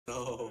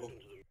no.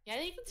 Yeah, I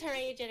think the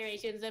terrain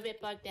generation is a bit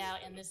bugged out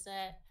in this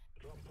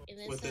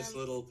With this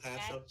little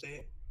patch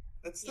update.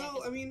 That's still,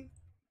 yeah, I mean,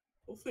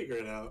 we'll figure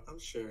it out, I'm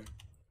sure.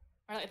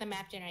 or like the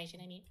map generation,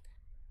 I mean.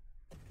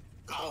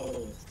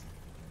 Gold!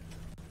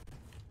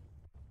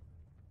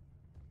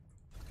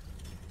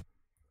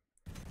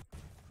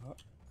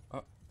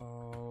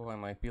 Oh, I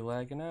might be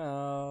lagging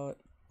out.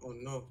 Oh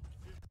no.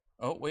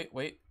 Oh,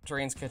 wait.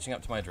 Terrain's catching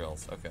up to my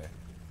drills. Okay.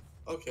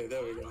 Okay,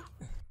 there we go.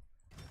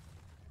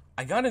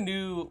 I got a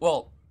new,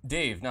 well,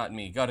 Dave, not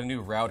me, got a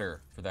new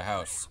router for the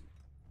house.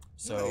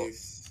 So,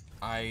 Nice.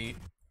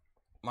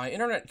 my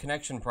internet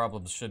connection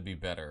problems should be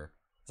better.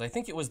 'Cause I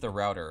think it was the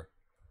router.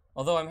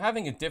 Although I'm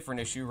having a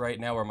different issue right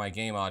now where my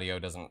game audio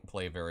doesn't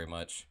play very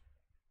much.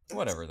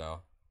 Whatever,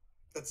 though.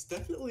 That's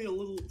definitely a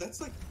little,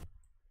 that's like,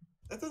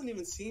 that doesn't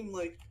even seem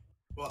like,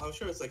 well, I'm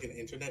sure it's like an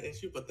internet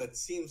issue, but that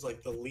seems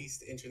like the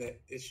least internet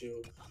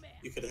issue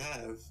you could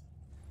have.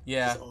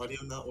 Yeah. Is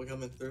audio not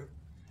coming through?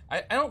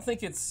 I don't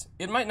think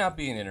it might not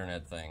be an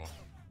internet thing.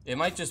 It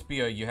might just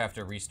be a you have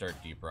to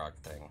restart Deep Rock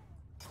thing.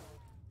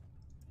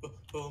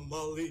 Oh,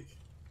 Molly.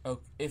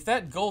 Oh, if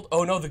that gold,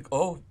 oh no,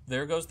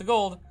 there goes the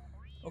gold.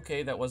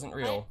 Okay, that wasn't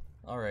real.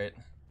 All right.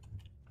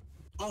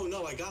 Oh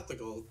no, I got the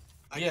gold.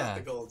 I Yeah. got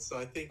the gold, so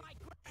I think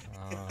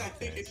I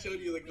think it showed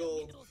you the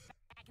gold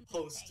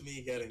post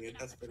me getting it.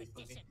 That's pretty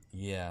funny.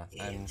 Yeah,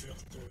 I'm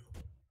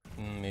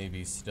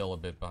maybe still a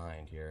bit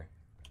behind here.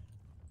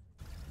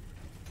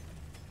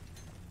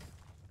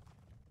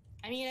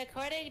 I mean,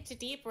 according to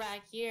Deep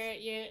Rock,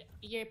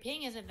 your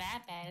ping isn't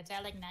that bad. It's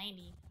at like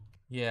 90.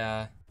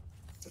 Yeah.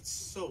 That's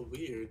so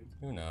weird.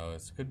 Who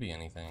knows? Could be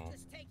anything.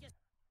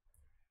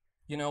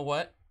 You know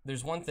what?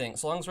 There's one thing.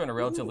 So long as we're in a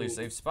relatively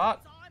safe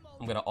spot,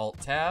 I'm gonna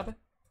Alt-Tab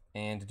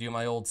and do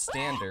my old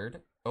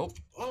standard. Oh.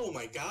 Oh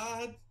my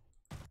god.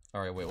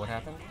 All right. Wait. What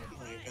happened? Oh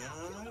my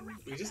god.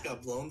 We just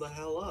got blown the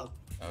hell up.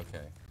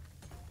 Okay.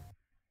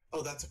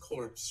 Oh, that's a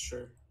corpse.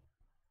 Sure.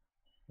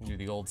 Do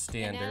the old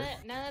standard.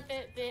 Now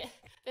that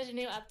there's a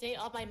new update,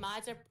 all my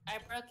mods are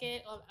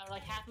broken, or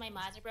like half my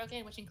mods are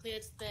broken, which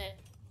includes the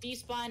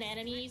despawn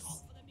enemies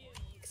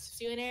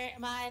sooner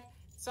mod.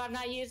 So I'm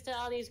not used to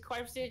all these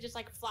corpses just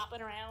like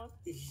flopping around.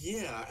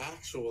 Yeah,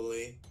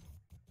 actually.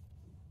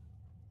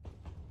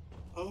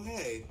 Oh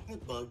hey, hi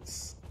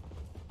bugs.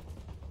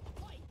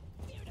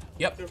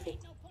 Yep. Careful.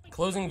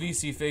 Closing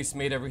VC face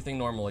made everything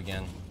normal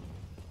again.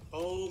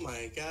 Oh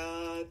my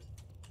god.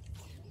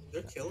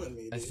 They're killing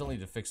me, dude. I still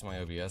need to fix my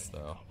OBS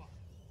though.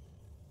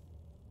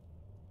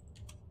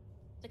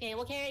 It's okay,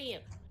 we'll carry you.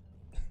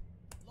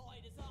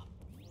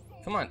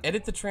 Come on,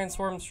 edit the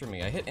transforms for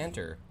me. I hit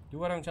enter. Do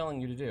what I'm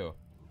telling you to do.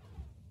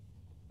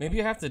 Maybe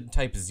you have to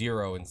type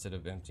 0 instead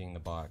of emptying the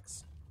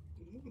box.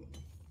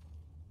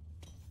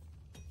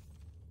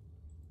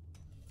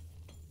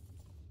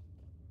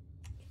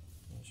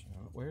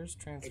 Where's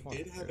transform? I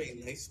did have a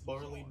nice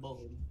barley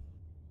bulb.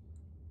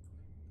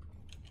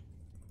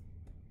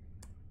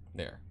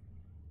 There.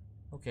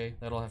 Okay,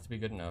 that'll have to be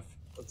good enough.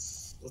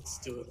 Let's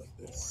do it like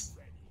this.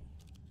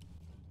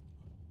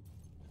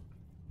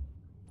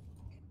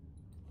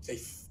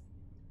 Safe.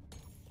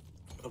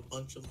 Got a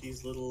bunch of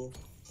these little.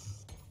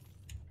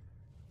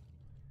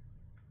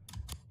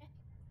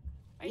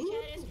 Our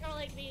chat is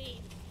trolling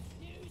me.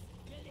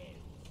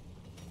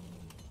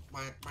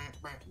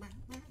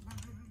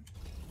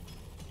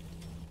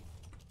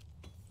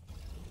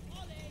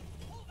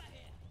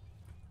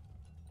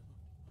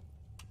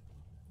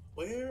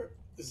 Where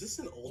is this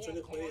an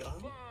alternate way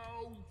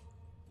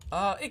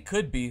up? It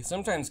could be.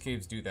 Sometimes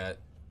caves do that.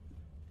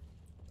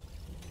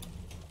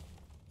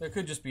 There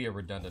could just be a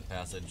redundant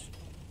passage.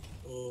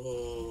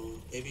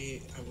 Oh,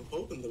 maybe I'm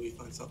hoping that we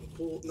find something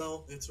cool.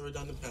 No, it's a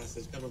redundant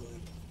passage. Never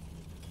mind.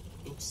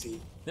 Oopsie.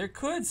 There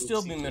could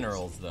still be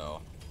minerals,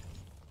 though.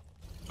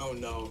 Oh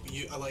no,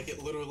 like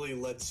it literally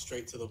led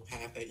straight to the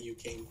path that you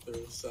came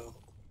through. So.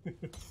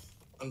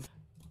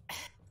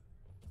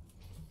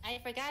 I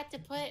forgot to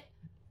put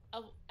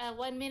a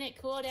 1 minute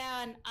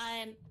cooldown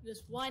on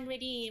this one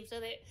redeem, so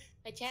that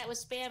the chat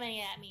was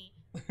spamming at me.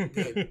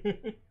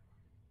 Good.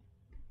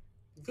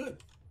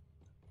 Good.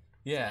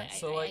 Yeah,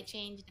 so I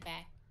changed it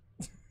back.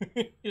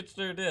 It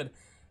sure did.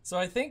 So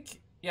I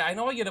think, yeah, I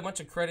know I get a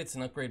bunch of credits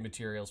and upgrade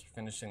materials for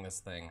finishing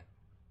this thing.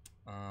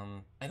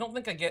 I don't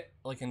think I get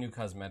like a new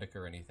cosmetic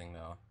or anything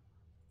though.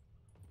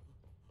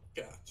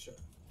 Gotcha.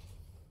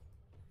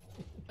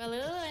 Well,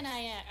 Lulu and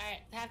I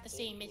have the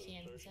same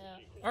mission, so.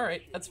 All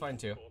right, that's fine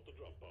too.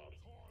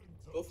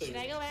 Should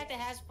I go back to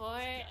Has 4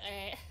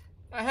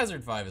 or?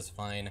 Hazard 5 is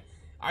fine.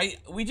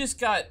 We just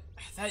got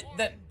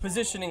that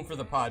positioning for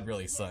the pod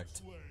really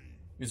sucked.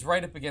 It was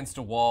right up against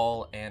a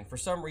wall, and for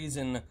some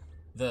reason,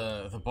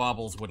 the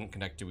baubles wouldn't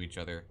connect to each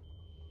other.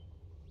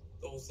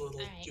 Those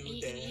little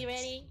doodads. You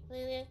ready,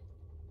 Lulu?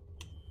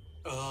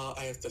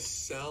 I have to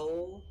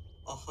sell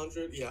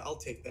 100. Yeah, I'll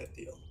take that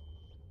deal.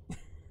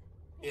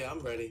 Yeah, I'm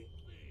ready.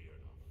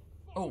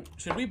 Oh,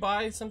 should we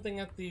buy something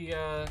at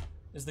the,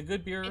 is the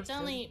good beer? It's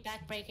only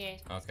backbreaker.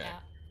 Okay.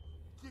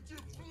 Could you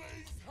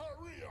please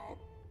hurry up?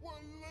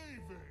 We're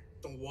leaving.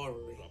 Don't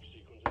worry.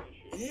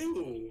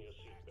 Ew.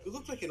 You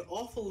look like an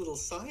awful little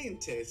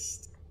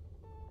scientist.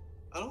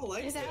 I don't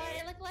like Is that that.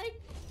 what I look like?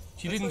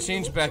 She That's didn't what you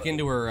change look back like.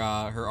 into her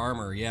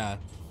armor, yeah.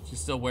 She's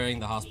still wearing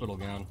the hospital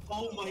gown.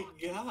 Oh my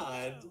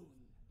god.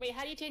 Wait,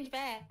 how do you change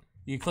back?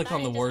 You click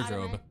thought on the it just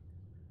wardrobe.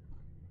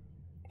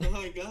 Oh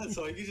my god,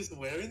 so are you just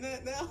wearing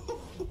that now?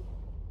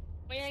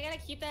 Wait, I gotta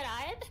keep that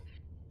on?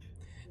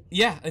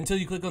 Yeah, until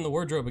you click on the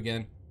wardrobe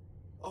again.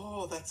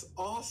 Oh, that's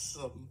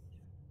awesome.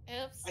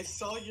 Oops. I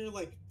saw your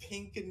like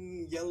pink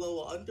and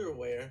yellow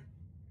underwear.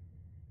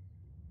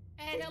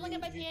 Hey, don't look at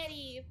my You-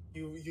 panties.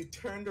 You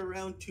turned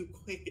around too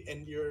quick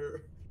and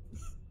your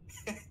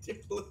your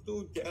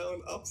little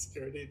gown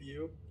upskirted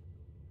you.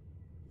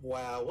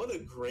 Wow, what a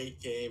great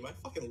game. I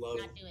fucking love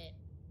Not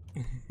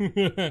it.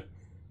 do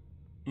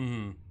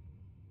it.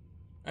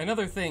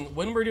 Another thing,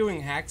 when we're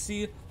doing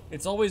Haxie,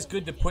 it's always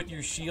good to put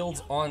your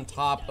shields on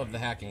top of the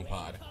hacking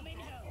pod.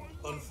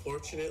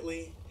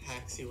 Unfortunately,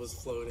 Haxie was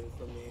floating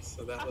for me,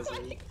 so that was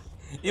a...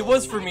 It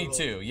was for me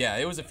too, yeah,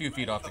 it was a few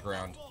feet off the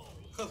ground.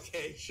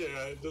 Okay, sure,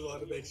 I just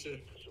want to make sure.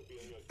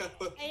 I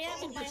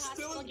am in my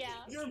hospital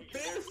gown. You're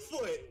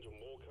barefoot!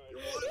 You're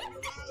walking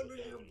around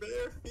with your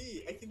bare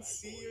feet. I can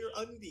see your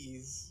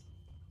undies.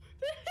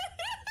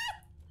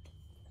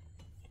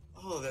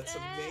 Oh, that's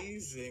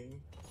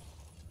amazing.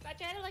 Stop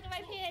trying to look at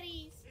my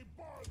panties.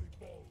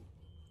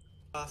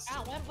 Awesome.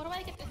 Ow, what do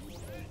I get this?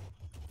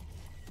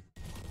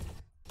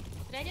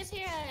 Did I just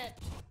hear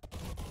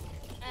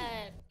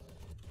a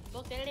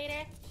book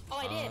detonator? Oh,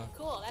 I did.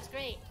 Cool, that's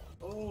great.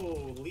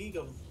 Oh, League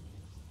of...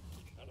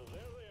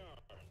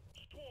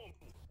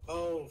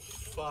 Oh,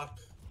 fuck.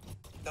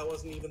 That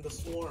wasn't even the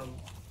swarm.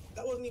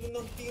 That wasn't even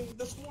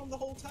the swarm the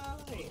whole time.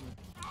 Damn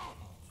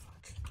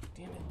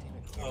it.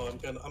 Oh,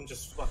 I'm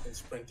just fucking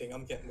sprinting.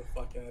 I'm getting the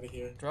fuck out of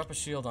here. Drop a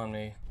shield on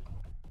me.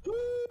 Woo!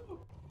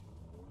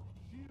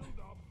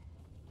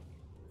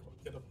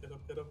 Get up.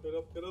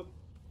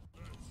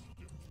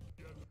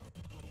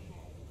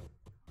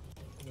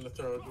 I'm gonna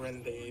throw a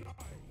grenade.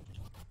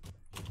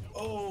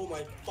 Oh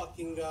my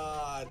fucking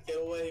god. Get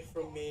away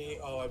from me.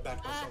 Oh, I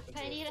backed myself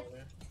into I need a it.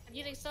 corner. I'm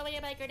using so many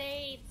of my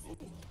grenades.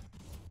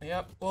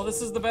 Yep, well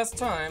this is the best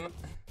time.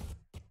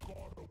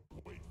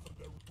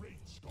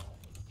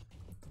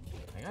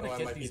 I gotta Oh, I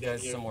get might be these dead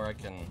guys here. somewhere I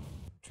can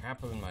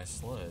trap them in my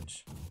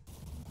sludge.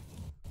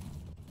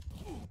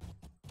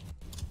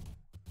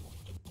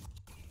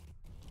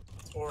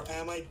 Or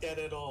am I dead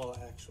at all,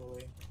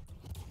 actually?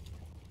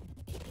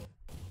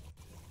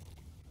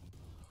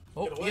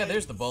 Oh, Get away. yeah,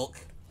 there's the bulk.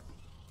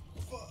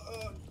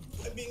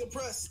 I'm being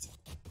oppressed.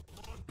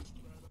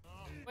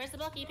 Where's the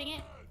book? Keeping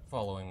it?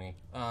 Following me.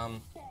 Okay,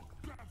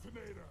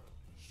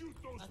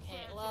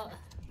 well,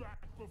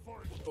 Go.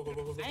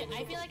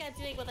 I feel like I'm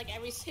doing with like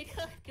every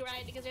single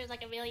grind because there's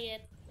like a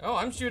million. Oh,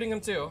 I'm shooting him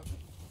too.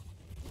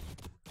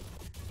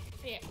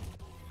 Here.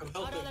 I'm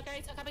Oh helping. no,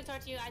 they're coming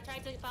towards you. I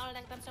tried to follow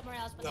them somewhere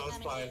else, but No, they it's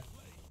coming fine. here.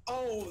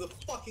 Oh, the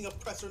fucking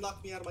oppressor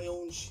knocked me out of my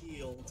own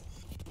shield.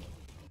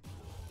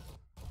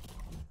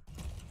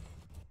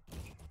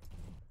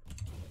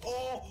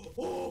 Oh!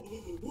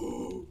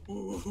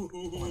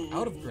 I'm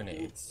out of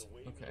grenades.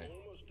 Okay.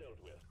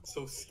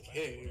 So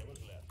scared.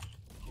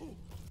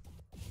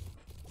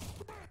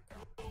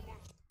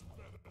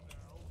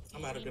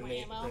 I'm out of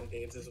Need more ammo?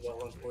 grenades as well,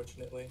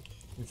 unfortunately.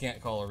 We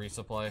can't call a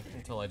resupply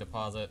until I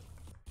deposit.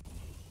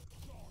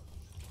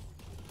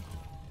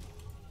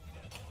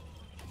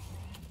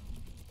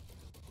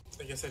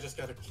 I guess I just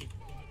gotta keep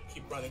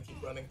running.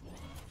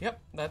 Yep,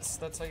 that's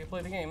how you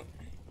play the game.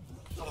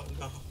 Oh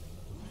no.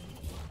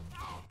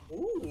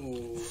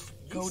 Ooh.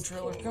 Go, East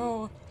Driller, Coast.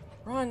 go!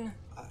 Run!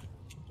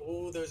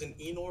 Oh, there's an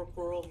Enor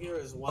pearl here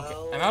as well.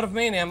 Okay, I'm out of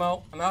main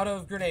ammo. I'm out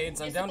of grenades.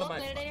 I'm Is down the to book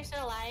my... detonator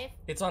still alive?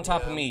 It's on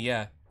top of Yeah. me,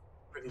 yeah.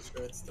 Pretty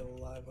sure it's still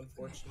alive,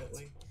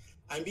 unfortunately.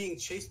 I'm being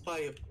chased by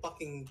a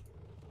fucking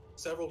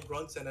several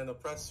grunts and an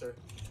oppressor.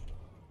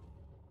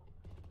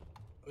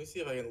 Let me see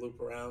if I can loop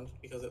around,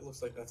 because it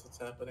looks like that's what's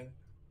happening.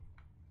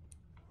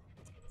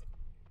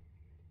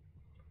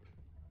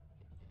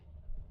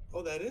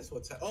 Oh, that is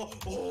what's happening.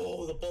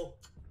 Oh, the bulk.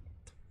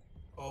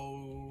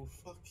 Oh,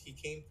 fuck, he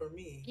came for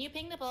me. Can you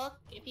ping the book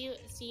if you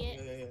see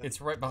it? Yeah.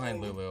 It's right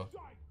behind Lulu.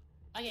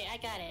 Okay, I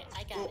got it.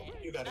 Oh,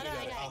 you got it, No, you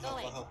no, got it. I I'll got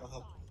it. Go help,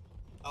 away.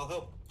 I'll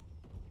help.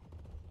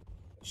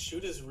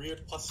 Shoot his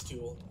reared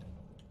pustule.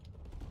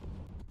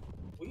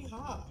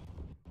 Weehaw.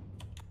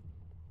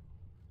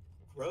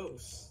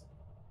 Gross.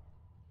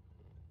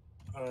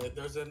 Alright,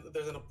 there's an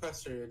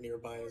oppressor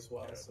nearby as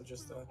well, so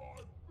just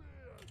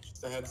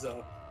a heads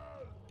up.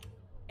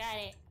 Got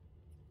it.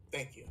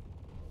 Thank you.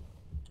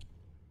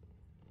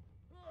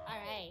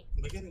 Alright.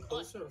 Am I getting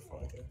closer or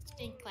farther?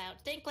 Stink cloud.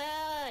 Stink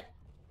cloud!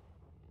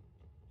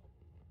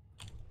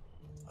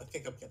 I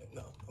think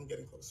I'm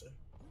getting closer.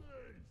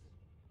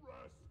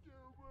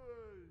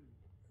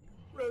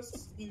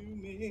 Rescue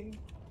me.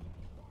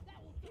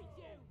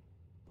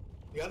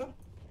 You got him?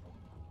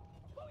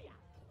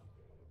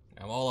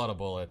 I'm all out of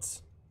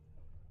bullets.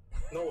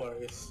 No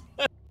worries.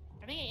 I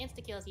think it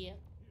insta-kills you.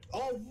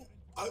 Oh,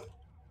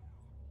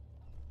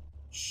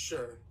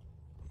 sure.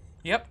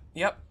 Yep,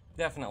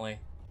 definitely.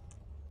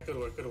 Good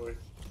work, good work.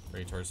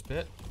 Retard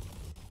spit.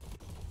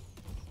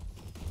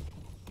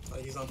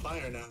 Oh, he's on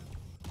fire now.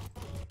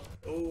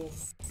 Oh,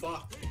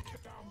 fuck.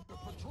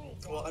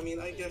 Well, I mean,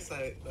 I guess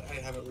I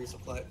haven't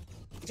resupplied.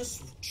 He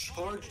just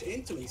charged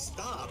into me.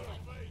 Stop.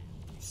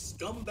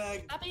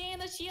 Scumbag. Stop being in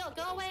the shield.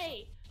 Go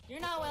away. You're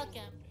not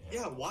welcome.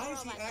 Yeah, why is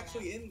Oh he my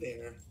actually in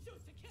there?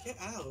 Get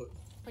out.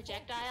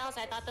 Projectiles?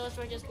 I thought those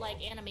were just like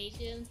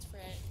animations for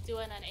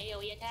doing an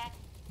AoE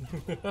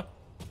attack.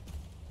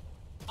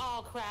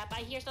 Oh crap,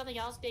 I hear something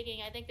else digging.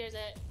 I think there's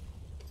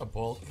A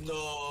bulk.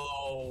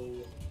 No.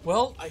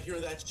 Well, I hear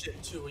that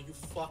shit too. Are you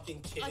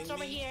fucking kidding me? it's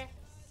over here.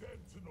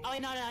 Oh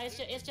wait, no,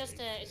 it's just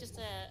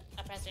a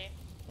oppressor.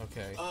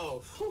 okay.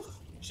 Oh, whew,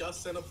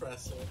 just an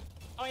oppressor.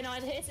 Oh wait, no,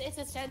 it's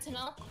a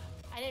sentinel.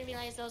 I didn't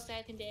realize those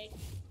guys can dig.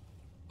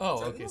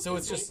 Oh, okay. So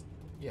it's just,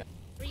 yeah,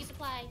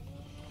 Resupply.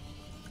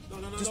 No,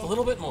 just no. a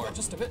little bit more,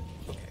 just a bit.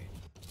 Okay.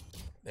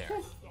 There.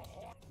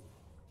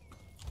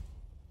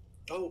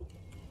 Oh,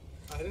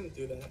 I didn't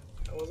do that.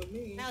 That wasn't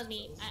me. That was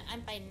me.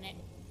 I'm fighting it.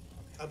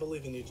 I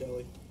believe in you,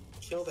 Jelly.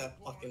 Kill that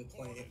fucking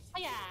plant. Oh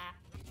yeah.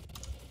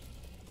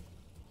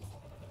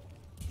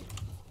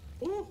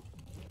 Ooh.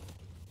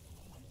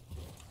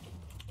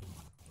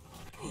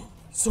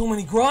 So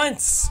many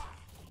grunts.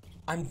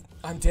 I'm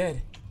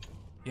dead.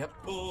 Yep.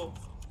 Oh.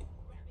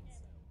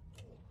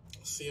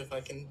 See if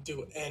I can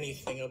do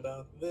anything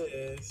about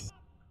this.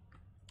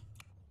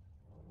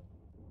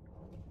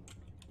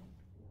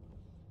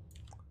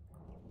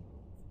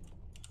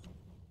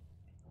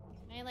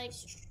 I like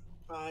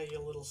Try, you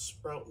little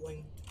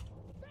sproutling.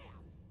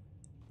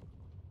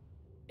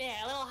 there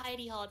a little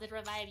hidey hole to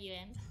revive you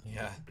in.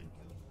 Yeah.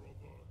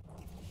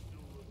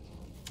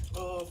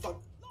 Oh,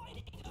 fuck.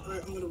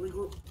 Alright, I'm gonna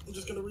regroup. I'm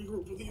just gonna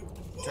regroup with you.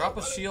 Drop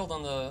a shield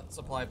on the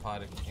supply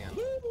pod if you can.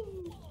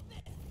 Woo!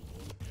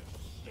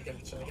 I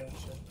gotcha.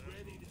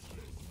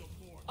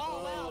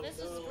 Oh wow, this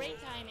is great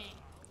timing.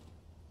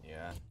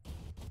 Yeah.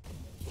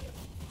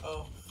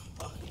 Oh,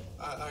 fuck.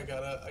 I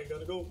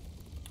gotta go.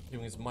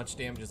 Doing as much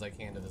damage as I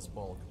can to this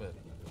bulk, but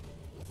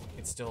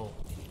it's still.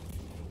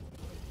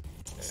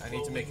 Okay, I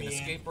need to make an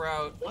escape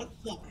route. What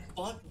the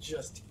fuck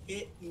just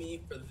hit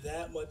me for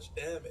that much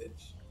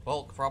damage?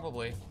 Bulk,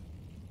 probably.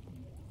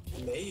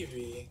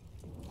 Maybe.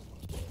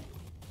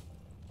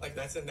 Like,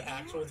 that's an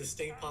actual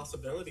distinct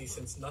possibility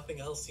since nothing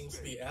else seems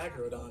to be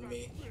aggroed on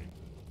me.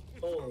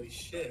 Holy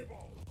shit.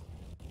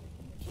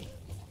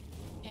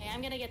 Okay,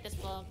 I'm gonna get this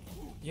bulb.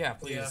 Yeah,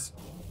 please.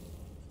 Yeah.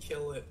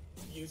 Kill it.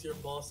 Use your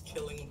boss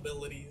killing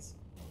abilities.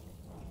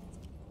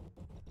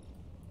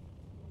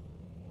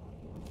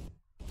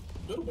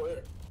 Good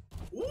work.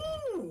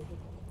 Woo!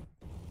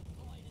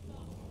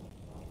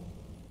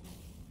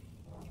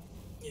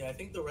 Yeah, I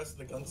think the rest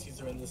of the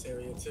gunsies are in this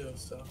area too,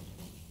 so.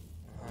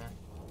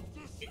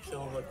 You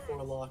kill the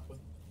core lock with.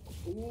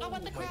 Ooh, Oh,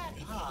 what the crap?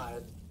 my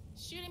god.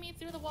 Shooting me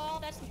through the wall,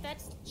 that's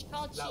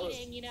called That was,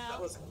 cheating, you know.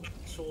 that was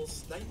actual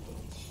sniping.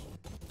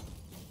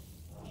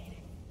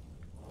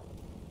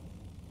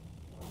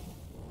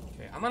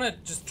 Okay, I'm gonna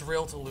just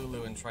drill to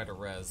Lulu and try to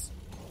res.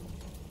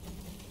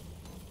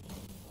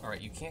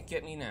 Alright, you can't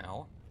get me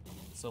now.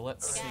 So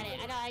let's see. Got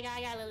it.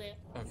 I got Lulu.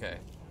 Okay.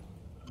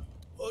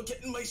 Oh,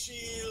 get in my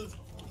shield!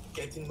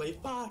 Get in my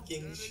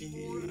fucking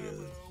shield!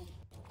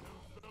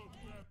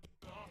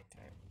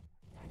 Okay.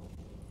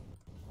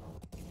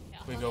 Yeah,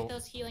 We I'll go- get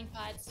those healing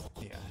pods.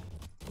 Yeah.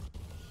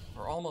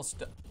 We're almost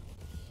done.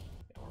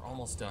 Yeah, we're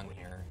almost done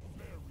here.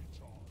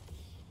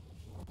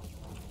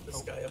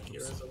 This guy up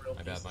here is a real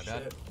My piece bad, of my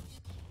bad. shit.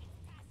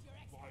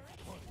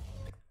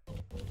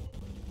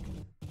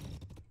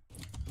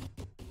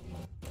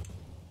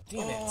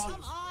 Damn it. Oh,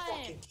 Come on! you're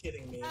fucking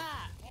kidding me.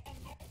 Ah,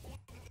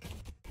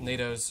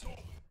 NATO's.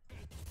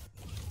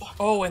 Fuck.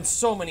 Oh, and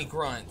so many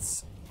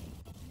grunts.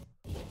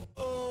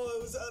 Oh,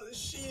 I was out of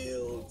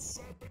shields.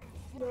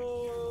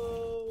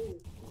 No.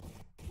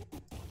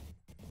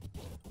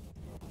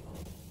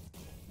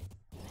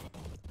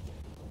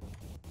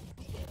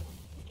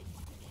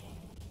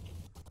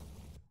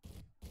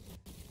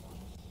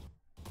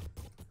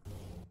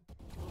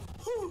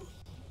 Whew.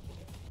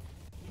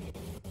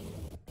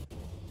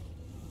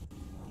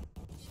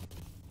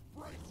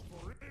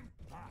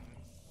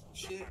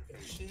 Shit,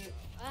 shit.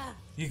 ah.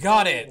 You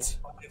got it.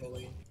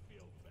 Finally.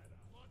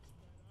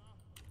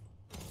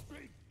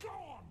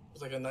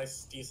 There's like a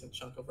nice, decent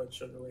chunk of red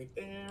sugar right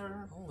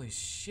there. Holy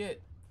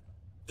shit.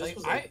 This Like,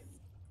 was a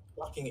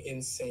fucking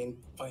insane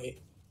fight.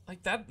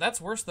 Like that's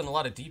worse than a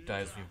lot of deep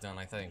dives we've done,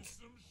 I think.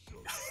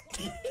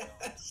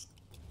 Yes.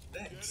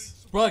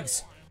 Thanks.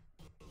 Bugs.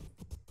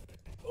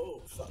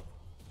 Oh fuck.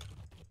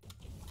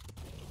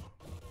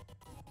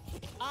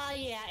 Oh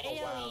yeah, Oh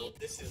AoE. wow,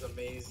 this is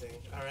amazing.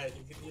 All right,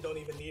 you don't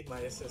even need my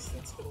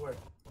assistance. Good work.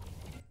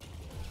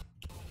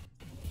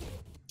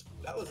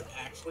 That was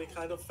actually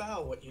kind of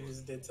foul what you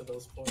just did to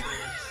those poor dudes.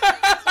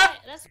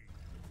 That's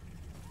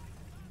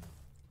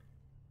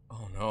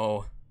Oh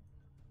no.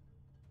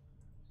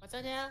 what's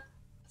that now?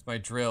 It's my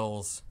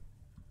drills.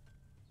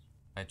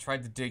 I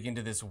tried to dig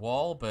into this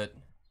wall, but...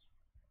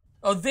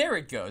 Oh, there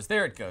it goes.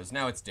 There it goes.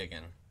 Now it's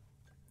digging.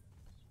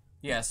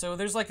 Yeah, so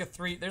there's like a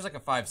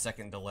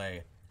 5-second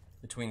delay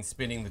between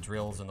spinning the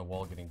drills and the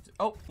wall getting.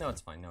 Oh no,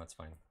 it's fine. No, it's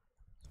fine.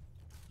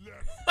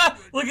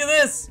 Look at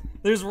this!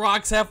 There's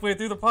rocks halfway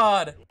through the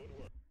pod.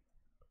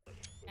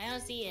 I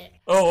don't see it.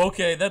 Oh,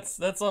 okay.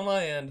 That's on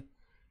my end.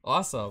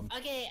 Awesome.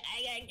 Okay,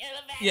 I gotta go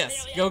back.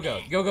 Yes, There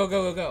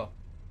we go.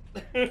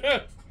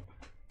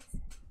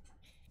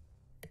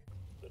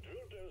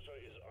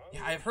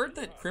 Yeah, I've heard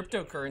that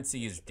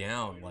cryptocurrency is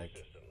down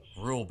like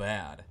real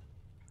bad,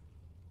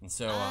 and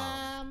so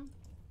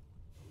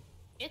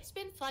it's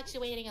been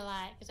fluctuating a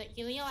lot because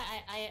you know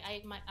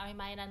I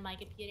mine on my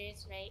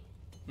computers, right?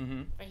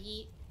 Mm-hmm. For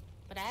heat,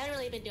 but I haven't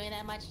really been doing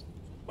that much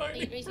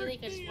recently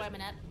because it's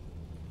warming up.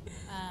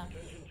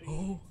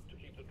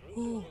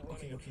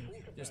 Okay.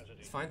 Just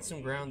find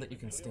some ground that you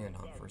can stand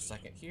on for a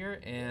second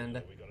here,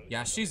 and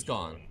yeah, she's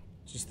gone.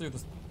 She's through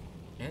the,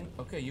 and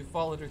okay, you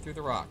followed her through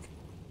the rock.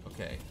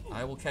 Okay,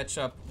 I will catch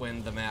up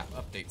when the map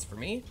updates for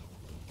me.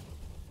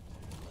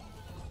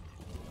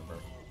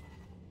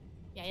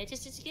 Yeah,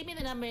 just give me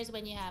the numbers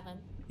when you have them.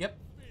 Yep.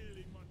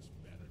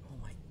 Oh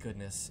my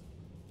goodness,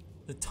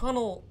 the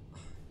tunnel.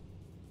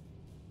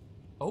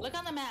 Oh. Look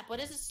on the map. What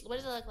does it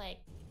look like?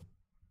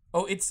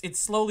 Oh, it's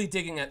slowly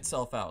digging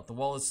itself out. The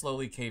wall is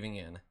slowly caving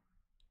in.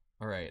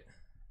 All right.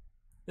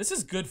 This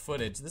is good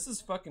footage. This is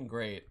fucking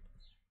great.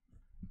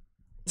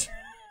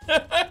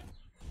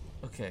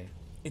 Okay.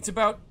 It's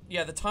about,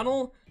 yeah, the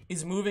tunnel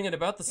is moving at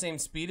about the same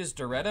speed as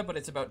Doretta, but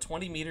it's about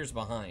 20 meters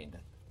behind.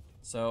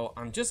 So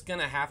I'm just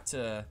gonna have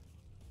to...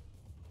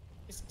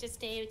 Just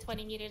stay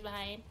 20 meters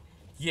behind?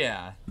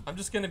 Yeah, I'm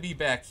just gonna be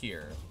back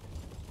here.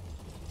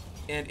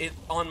 And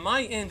on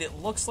my end, it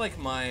looks like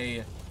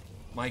my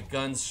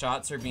gun's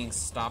shots are being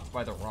stopped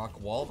by the rock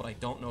wall, but I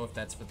don't know if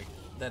that's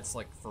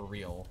like for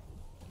real.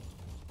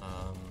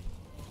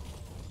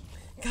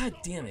 God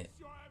damn it.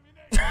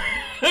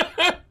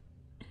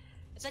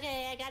 It's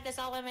okay, I got this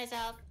all by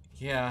myself.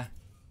 Yeah.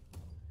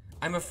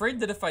 I'm afraid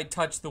that if I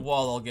touch the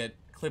wall, I'll get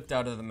clipped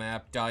out of the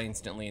map, die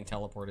instantly, and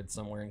teleported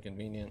somewhere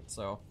inconvenient,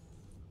 so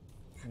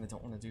I kinda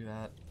don't want to do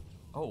that.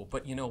 Oh,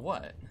 but you know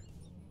what?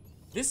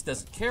 This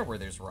doesn't care where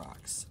there's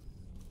rocks.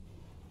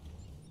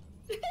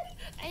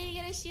 Are you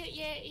gonna shoot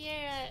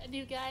your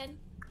new gun?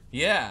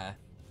 Yeah.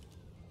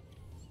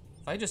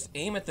 If I just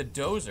aim at the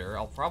dozer,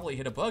 I'll probably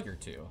hit a bug or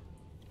two.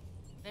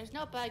 There's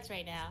no bugs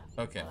right now.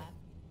 Okay.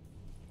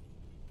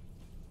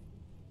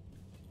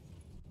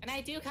 And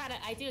I do get it.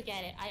 I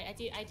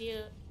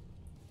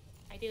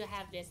do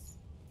have this.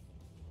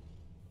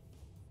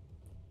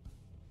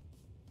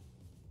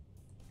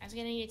 I'm just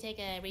gonna need to take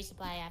a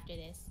resupply after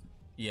this.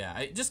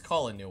 Yeah, just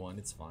call a new one.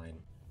 It's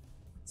fine.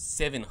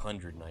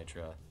 700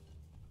 nitra.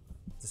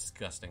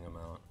 Disgusting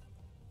amount.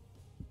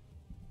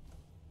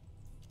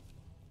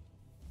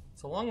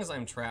 So long as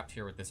I'm trapped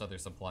here with this other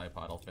supply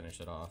pod, I'll finish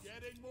it off.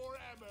 Getting more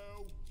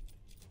ammo.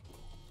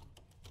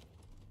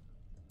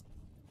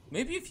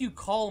 Maybe if you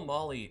call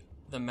Molly,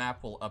 the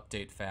map will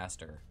update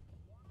faster.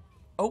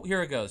 Oh,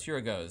 here it goes.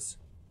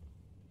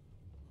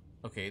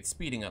 Okay, it's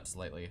speeding up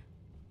slightly.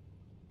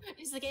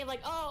 It's the game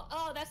like,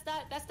 oh, that's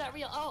not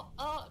real. Oh,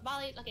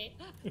 Molly, okay.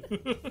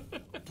 Okay,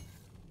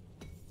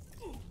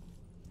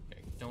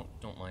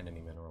 don't mind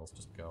any minerals,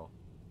 just go.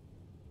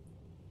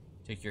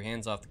 Take your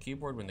hands off the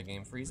keyboard when the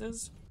game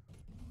freezes.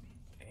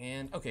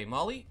 And, okay,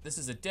 Molly, this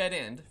is a dead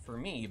end for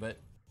me,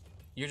 but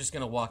you're just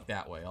gonna walk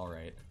that way,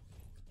 alright.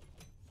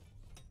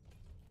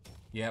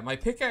 Yeah, my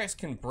pickaxe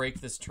can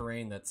break this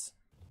terrain that's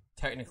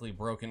technically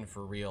broken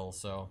for real,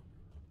 so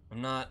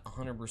I'm not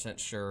 100%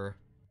 sure.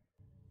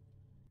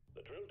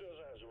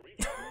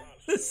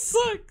 This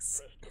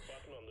sucks!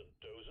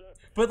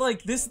 But,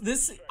 like,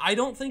 this, I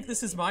don't think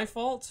this is my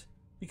fault,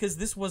 because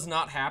this was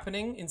not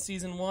happening in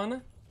Season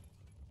 1.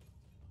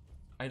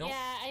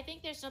 Yeah, I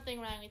think there's something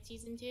wrong with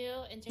Season 2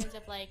 in terms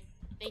of, like,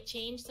 they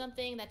changed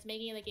something that's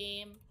making the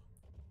game,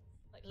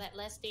 like,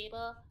 less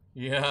stable.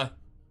 Yeah.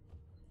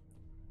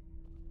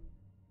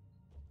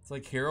 It's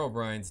like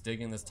Herobrine's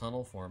digging this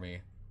tunnel for me.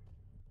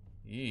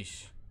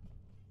 Yeesh.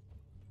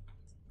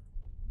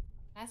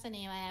 That's a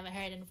name I haven't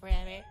heard in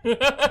forever.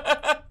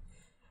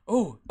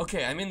 Oh,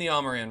 okay, I'm in the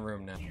Amaran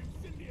room now.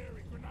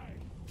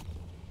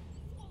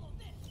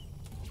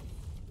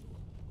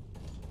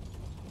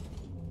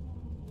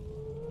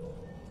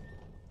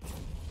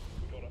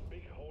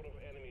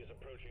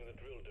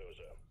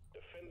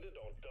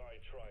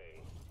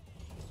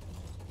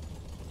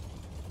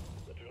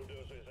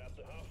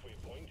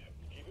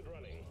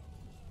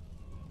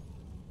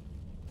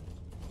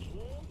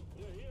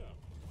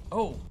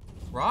 Oh,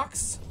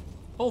 rocks?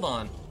 Hold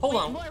on.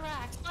 More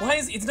rocks. Why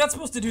is it's not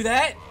supposed to do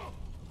that?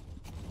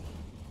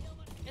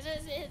 Is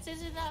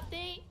this an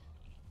update?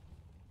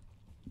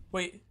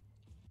 Wait.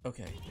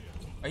 Okay.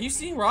 Are you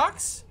seeing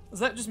rocks? Is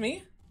that just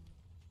me?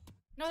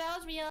 No, that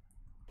was real.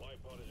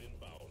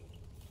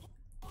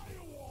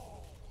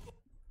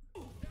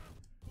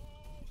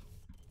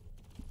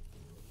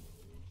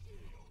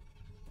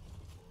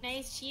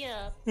 Nice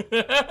shield.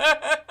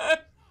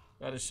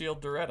 Got a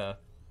shield Doretta.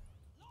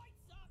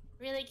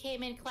 Really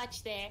came in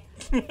clutch there.